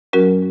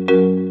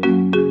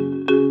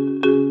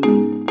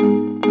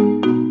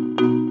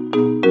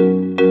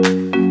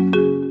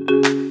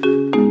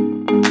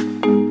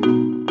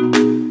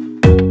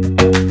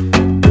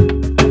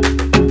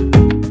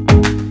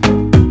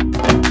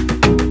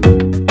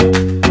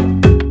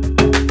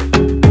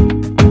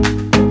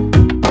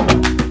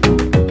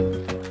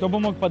бы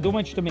мог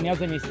подумать, что меня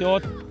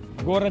занесет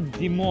в город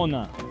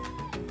Димона.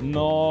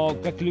 Но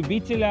как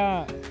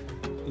любителя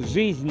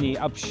жизни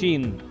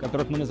общин,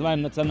 которых мы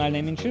называем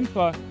национальное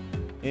меньшинство,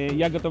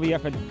 я готов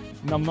ехать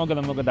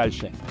намного-намного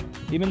дальше.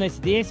 Именно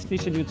здесь, в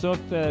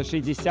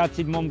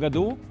 1967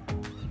 году,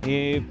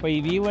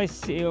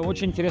 появилась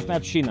очень интересная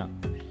община.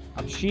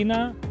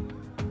 Община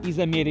из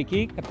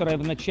Америки, которая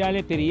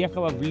вначале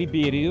переехала в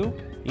Либерию.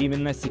 И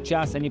именно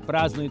сейчас они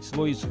празднуют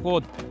свой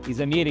исход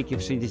из Америки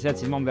в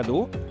 1967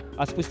 году.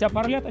 А спустя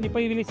пару лет они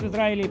появились в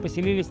Израиле и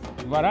поселились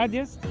в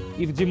Араде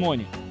и в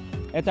Димоне.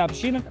 Это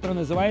община, которая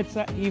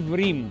называется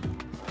иврим,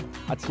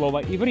 от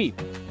слова иврит.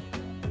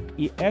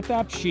 И эта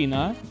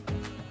община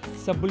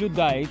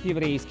соблюдает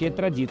еврейские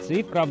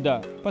традиции,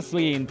 правда, по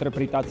своей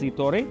интерпретации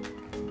Торы.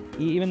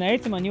 И именно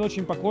этим они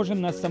очень похожи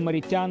на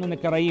самаритян и на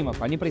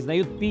караимов. Они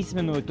признают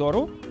письменную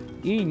Тору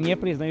и не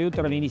признают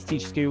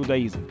раввинистический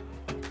иудаизм.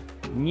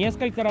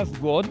 Несколько раз в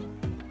год,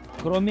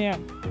 кроме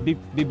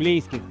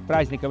библейских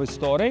праздников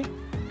истории,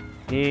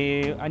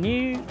 и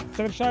они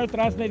совершают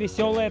разные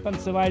веселые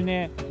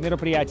танцевальные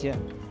мероприятия.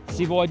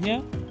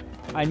 Сегодня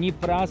они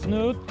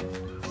празднуют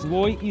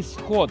свой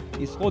исход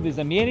из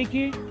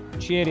Америки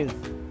через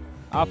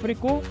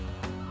Африку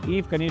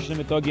и в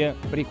конечном итоге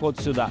приход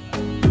сюда.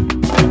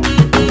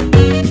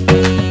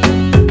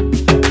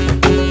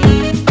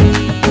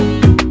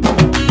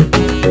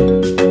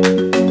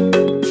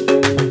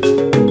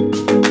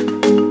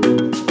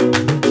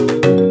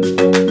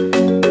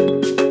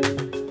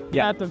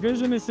 At the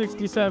Vision in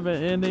 '67,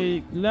 and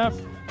they left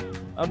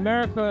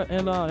America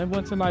and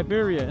went to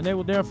Liberia, and they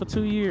were there for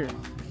 2 years.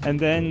 And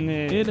then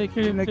they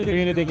came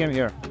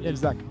here.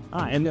 Exactly.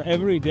 And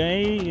every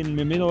day in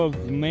the middle of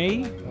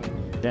May,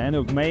 the end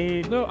of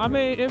May. No, I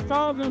mean it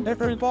falls in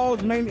different. It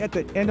falls mainly at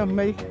the end of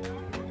May.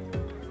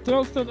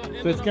 Close to the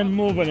So it can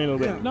move a little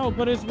bit. No,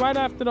 but it's right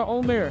after the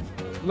Omer.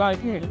 Like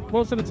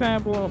most of the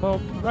time,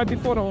 right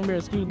before the Omer.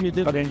 Excuse me,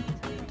 Okay.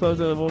 Close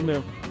to the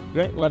Omer.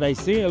 Great. What I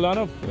see a lot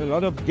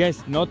of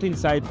guests not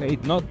inside,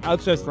 not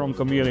outside from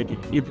community.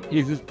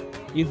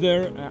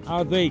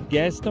 Are they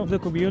guests of the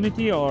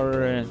community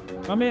or?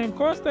 I mean, of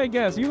course they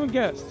guests. You a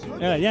guest.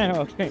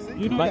 Yeah, okay.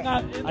 But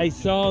I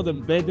saw the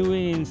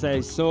Bedouins.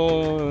 I saw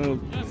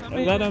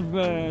a lot of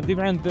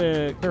different.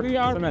 We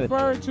are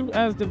referred to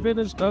as the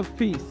village of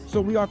peace.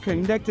 So we are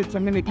connected to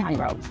many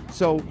people.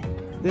 So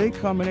they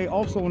come and they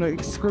also want to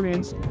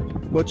experience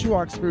what you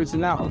are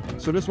experiencing now.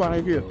 So this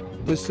right here,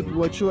 this is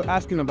what you're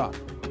asking about.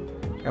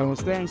 You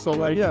understand? So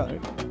like, yeah.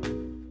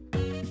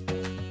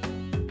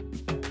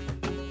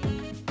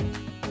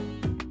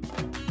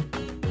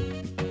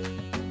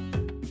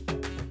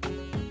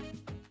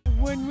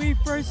 When we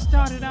first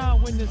started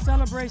out, when the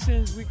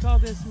celebrations, we call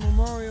this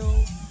Memorial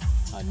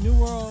New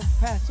World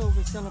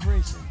Passover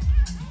celebration.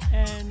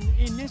 And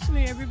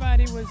initially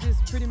everybody was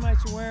just pretty much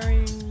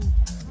wearing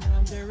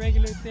their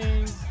regular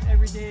things,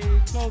 everyday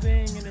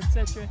clothing and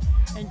etc.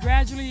 And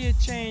gradually it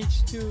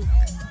changed to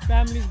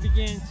families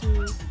began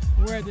to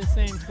wear the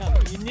same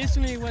color.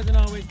 Initially it wasn't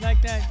always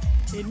like that.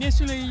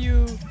 Initially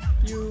you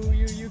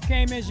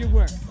came as you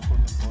were.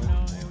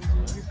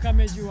 You come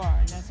as you are,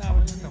 and that's how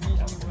it usually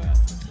was.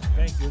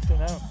 Thank you to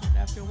know.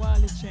 After a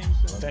while it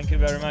changed. So. Thank you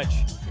very much.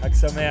 Hag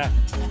Sameach.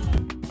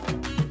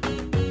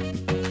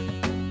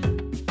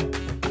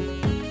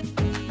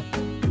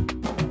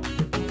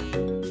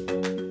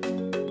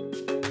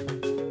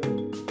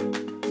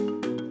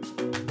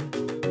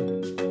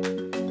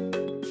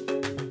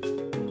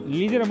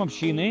 Лидером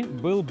общины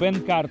был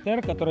Бен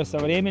Картер, который со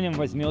временем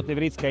возьмет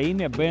еврейское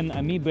имя Бен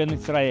Ами Бен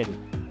Израиль.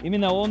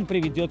 Именно он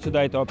приведет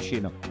сюда эту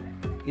общину.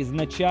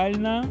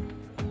 Изначально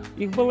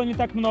их было не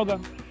так много.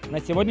 На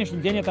сегодняшний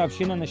день эта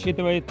община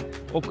насчитывает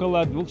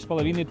около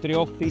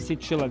 2500–3000 тысяч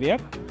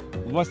человек.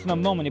 В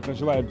основном они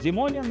проживают в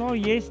Димоне, но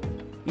есть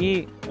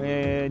и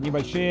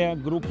небольшие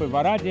группы в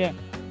Араде,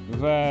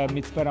 в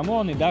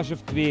Мицпе-Рамон и даже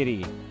в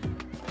Твери.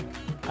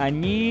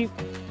 Они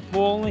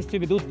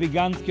полностью ведут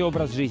веганский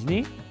образ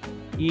жизни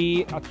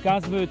и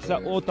отказываются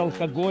от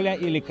алкоголя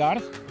и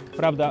лекарств.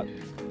 Правда,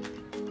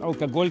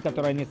 алкоголь,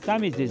 который они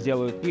сами здесь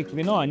делают, их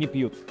вино они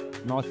пьют,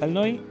 но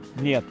остальное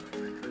нет.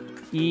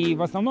 И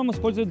в основном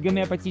используют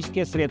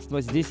гомеопатические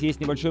средства. Здесь есть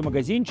небольшой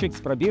магазинчик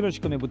с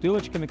пробирочками,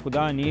 бутылочками,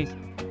 куда они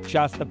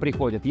часто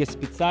приходят. Есть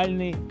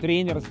специальный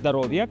тренер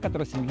здоровья,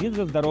 который следит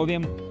за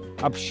здоровьем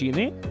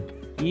общины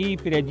и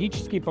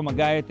периодически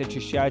помогает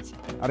очищать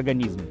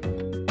организм.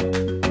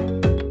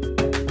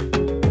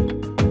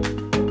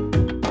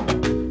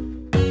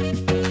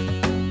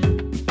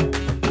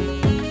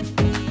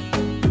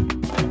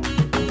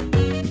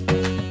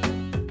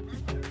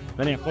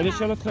 ואני יכול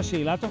לשאול אותך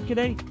שאלה תוך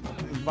כדי?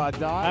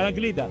 ודאי. על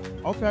הגלידה.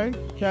 אוקיי,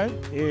 כן.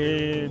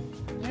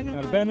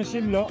 הרבה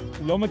אנשים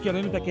לא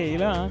מכירים את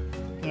הקהילה.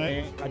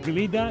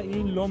 הגלידה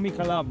היא לא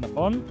מחלב,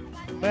 נכון?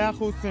 100%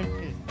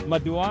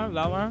 מדוע?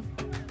 למה?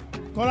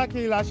 כל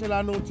הקהילה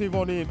שלנו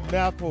טבעונית,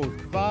 100%.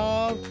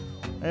 כבר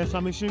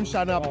 50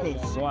 שנה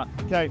פלוס.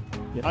 כן.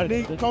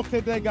 אני תוך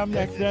כדי גם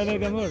בסדר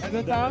גמור.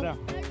 תודה.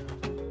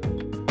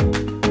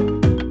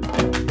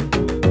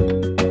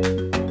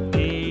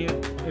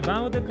 הבנו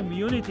about the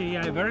community,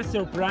 I'm very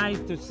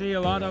surprised to see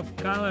a lot of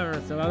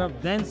colors, a lot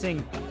of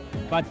dancing,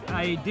 but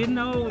I didn't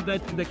know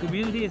that the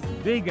community is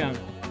bigger.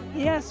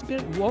 Yes,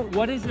 good.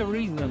 What is the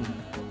reason?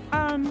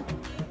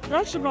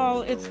 First of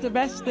all, it's the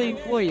best thing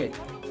for you.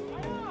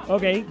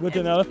 Okay, good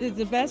to know. It's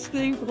the best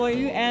thing for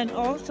you, and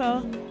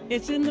also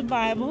it's in the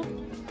Bible.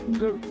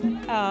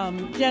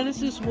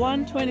 Genesis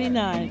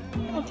 1:29.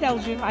 It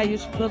tells you how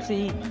you're supposed to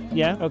eat.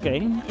 Yeah, okay.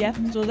 Yeah,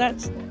 so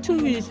that's 2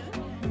 reasons.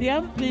 The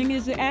other thing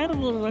is the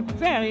animals are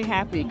very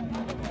happy.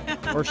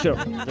 For sure,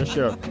 for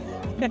sure.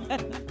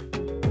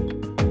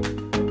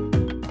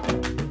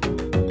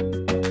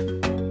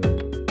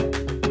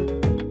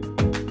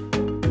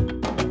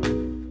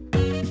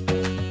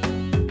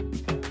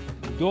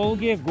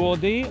 Долгие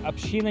годы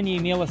община не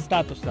имела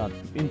статуса,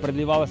 им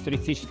продлевалась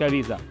туристическая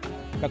виза.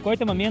 В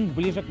какой-то момент,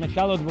 ближе к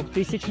началу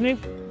 2000-х,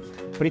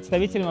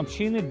 представителям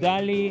общины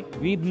дали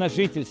вид на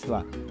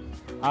жительство.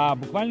 А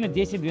буквально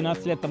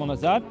 10-12 лет тому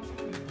назад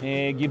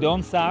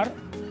Гидеон Саар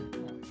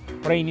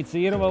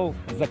проинициировал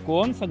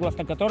закон,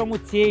 согласно которому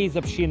те из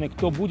общины,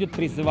 кто будет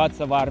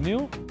призываться в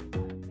армию,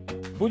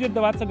 будет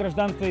даваться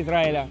гражданство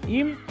Израиля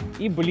им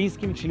и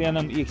близким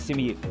членам их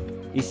семьи.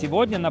 И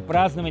сегодня на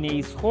праздновании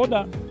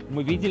исхода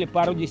мы видели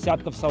пару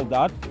десятков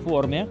солдат в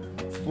форме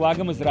с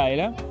флагом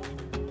Израиля,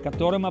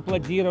 которым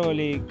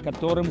аплодировали,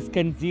 которым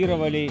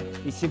скандировали.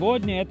 И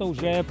сегодня это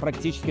уже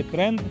практически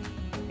тренд.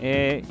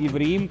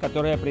 Иврим,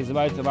 которые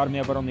призываются в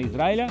армию обороны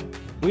Израиля.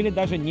 Были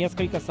даже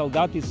несколько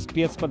солдат из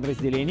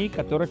спецподразделений,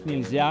 которых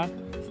нельзя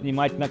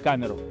снимать на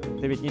камеру.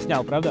 Ты ведь не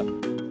снял, правда?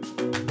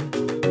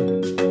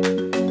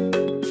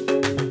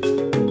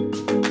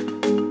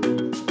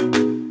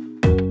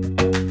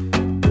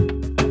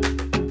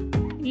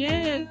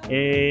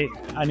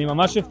 אני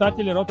ממש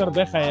הפתעתי לראות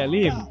הרבה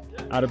חיילים,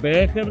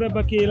 הרבה חבר'ה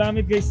בקהילה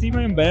מתגייסים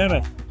היום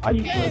בערך.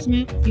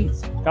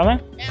 כמה?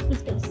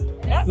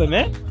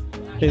 באמת?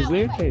 איזה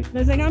יפה.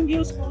 וזה גם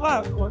גיוס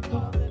חובה.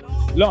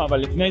 לא, אבל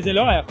לפני זה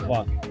לא היה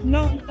חובה. לא,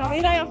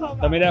 תמיד היה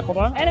חובה. תמיד היה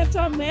חובה?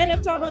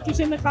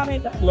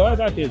 1995. לא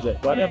ידעתי את זה,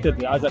 לא ידעתי את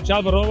זה. אז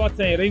עכשיו רוב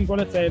הצעירים, כל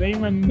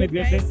הצעירים הם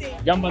מתגייסים,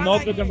 גם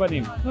בנות וגם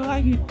בנים.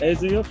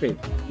 איזה יופי.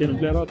 כאילו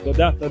לראות,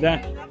 תודה, תודה.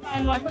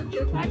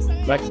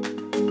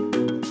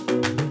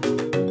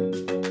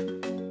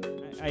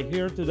 I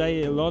hear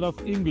today a lot of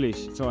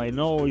English, so I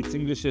know it's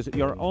English is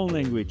your own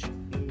language,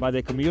 but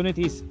the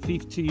community is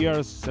 50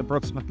 years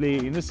approximately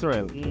in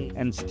Israel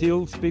and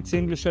still speaks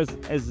English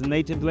as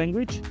native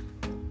language?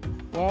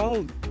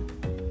 Well,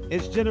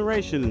 it's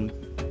generation.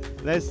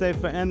 Let's say,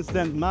 for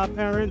instance, my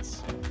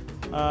parents,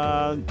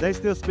 they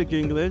still speak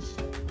English.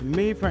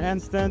 Me, for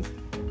instance,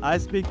 I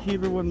speak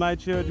Hebrew with my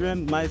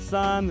children. My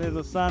son is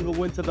a son who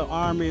went to the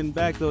army and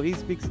back, so he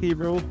speaks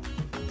Hebrew.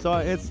 So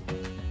it's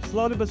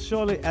slowly but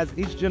surely, as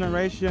each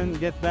generation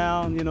gets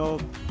down, you know,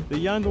 the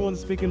younger ones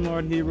speaking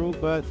more Hebrew,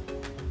 but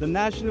the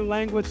national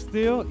language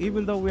still,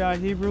 even though we are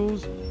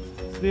Hebrews,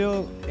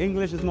 still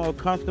English is more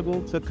comfortable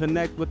to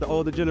connect with the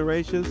older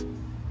generations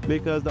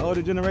because the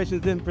older generations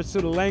didn't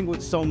pursue the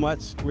language so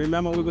much.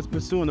 Remember, we was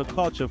pursuing the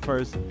culture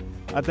first.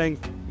 I think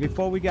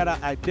before we got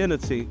our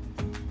identity,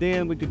 then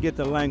we could get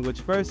the language.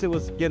 First, it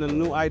was getting a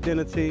new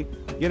identity,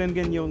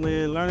 getting your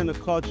land, learning the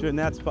culture, and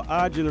that's for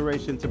our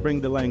generation to bring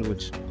the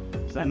language.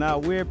 So now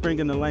we're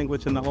bringing the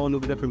language in a whole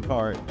new different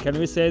part. Can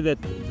we say that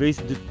this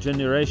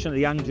generation,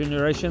 the young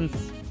generations,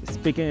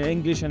 speaking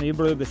English and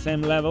Hebrew at the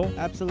same level?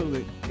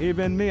 Absolutely.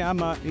 Even me,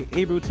 I'm a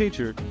Hebrew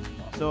teacher.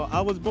 So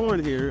I was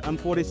born here. I'm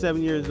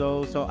 47 years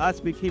old, so I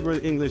speak Hebrew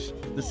and English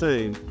the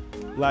same.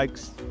 Like,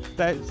 so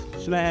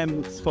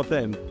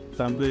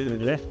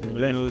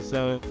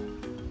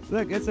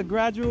look, it's a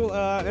gradual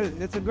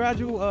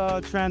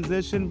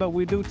transition, but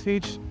we do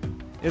teach.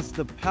 It's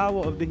the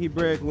power of the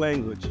Hebraic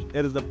language.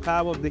 It is the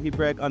power of the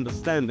Hebraic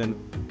understanding.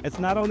 It's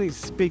not only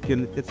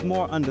speaking, it's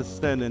more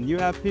understanding. You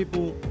have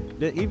people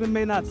that even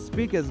may not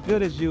speak as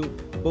good as you,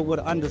 but would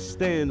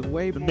understand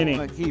way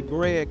more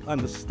Hebraic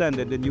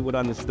understanding than you would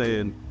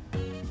understand.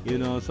 You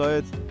know, so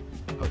it's,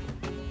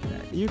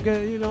 you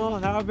can, you know,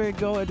 however it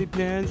go, it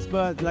depends.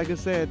 But like I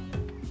said,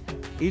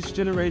 each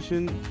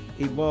generation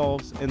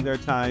evolves in their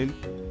time,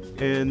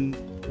 and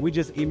we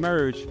just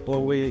emerge or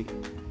we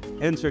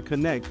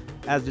interconnect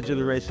as the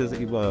generations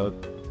evolve.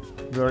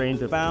 Very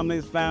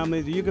interesting.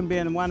 Families. You can be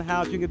in one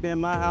house, you can be in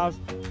my house.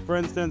 For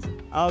instance,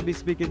 I'll be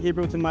speaking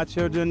Hebrew to my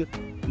children.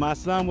 My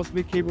son will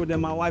speak Hebrew,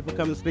 then my wife will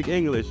come and speak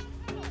English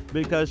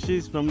because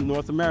she's from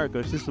North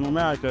America. She's from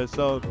America.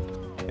 So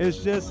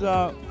it's just,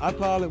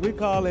 we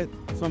call it,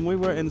 from we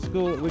were in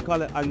school, we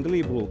call it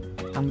Anglibu.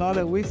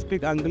 We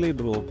speak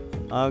Anglibu.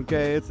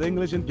 Okay, it's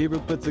English and Hebrew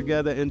put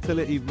together until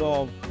it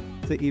evolved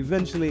to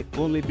eventually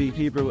only be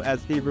Hebrew,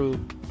 as Hebrew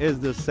is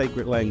the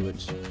sacred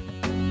language.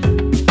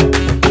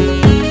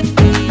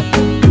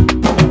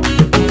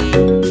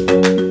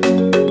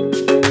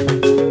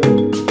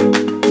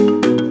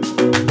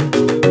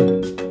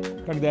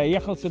 Когда я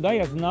ехал сюда,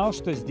 я знал,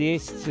 что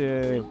здесь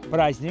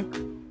праздник,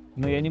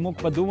 но я не мог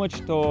подумать,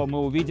 что мы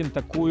увидим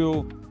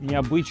такую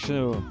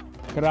необычную,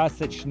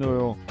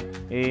 красочную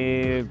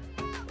и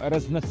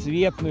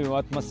разноцветную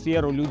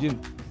атмосферу. Люди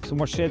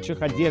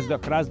сумасшедших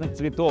одеждах разных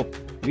цветов.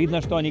 Видно,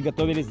 что они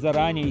готовились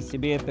заранее и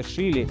себе это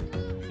шили.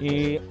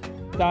 И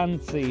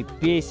танцы,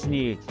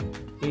 песни,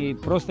 и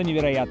просто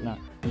невероятно.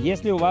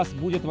 Если у вас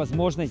будет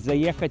возможность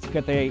заехать к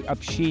этой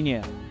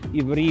общине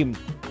иврим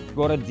в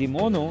город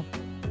Димону,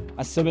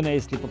 особенно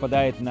если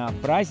попадает на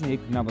праздник,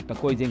 на вот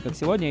такой день, как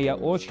сегодня, я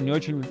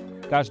очень-очень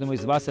каждому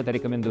из вас это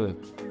рекомендую.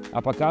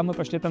 А пока мы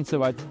пошли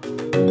танцевать.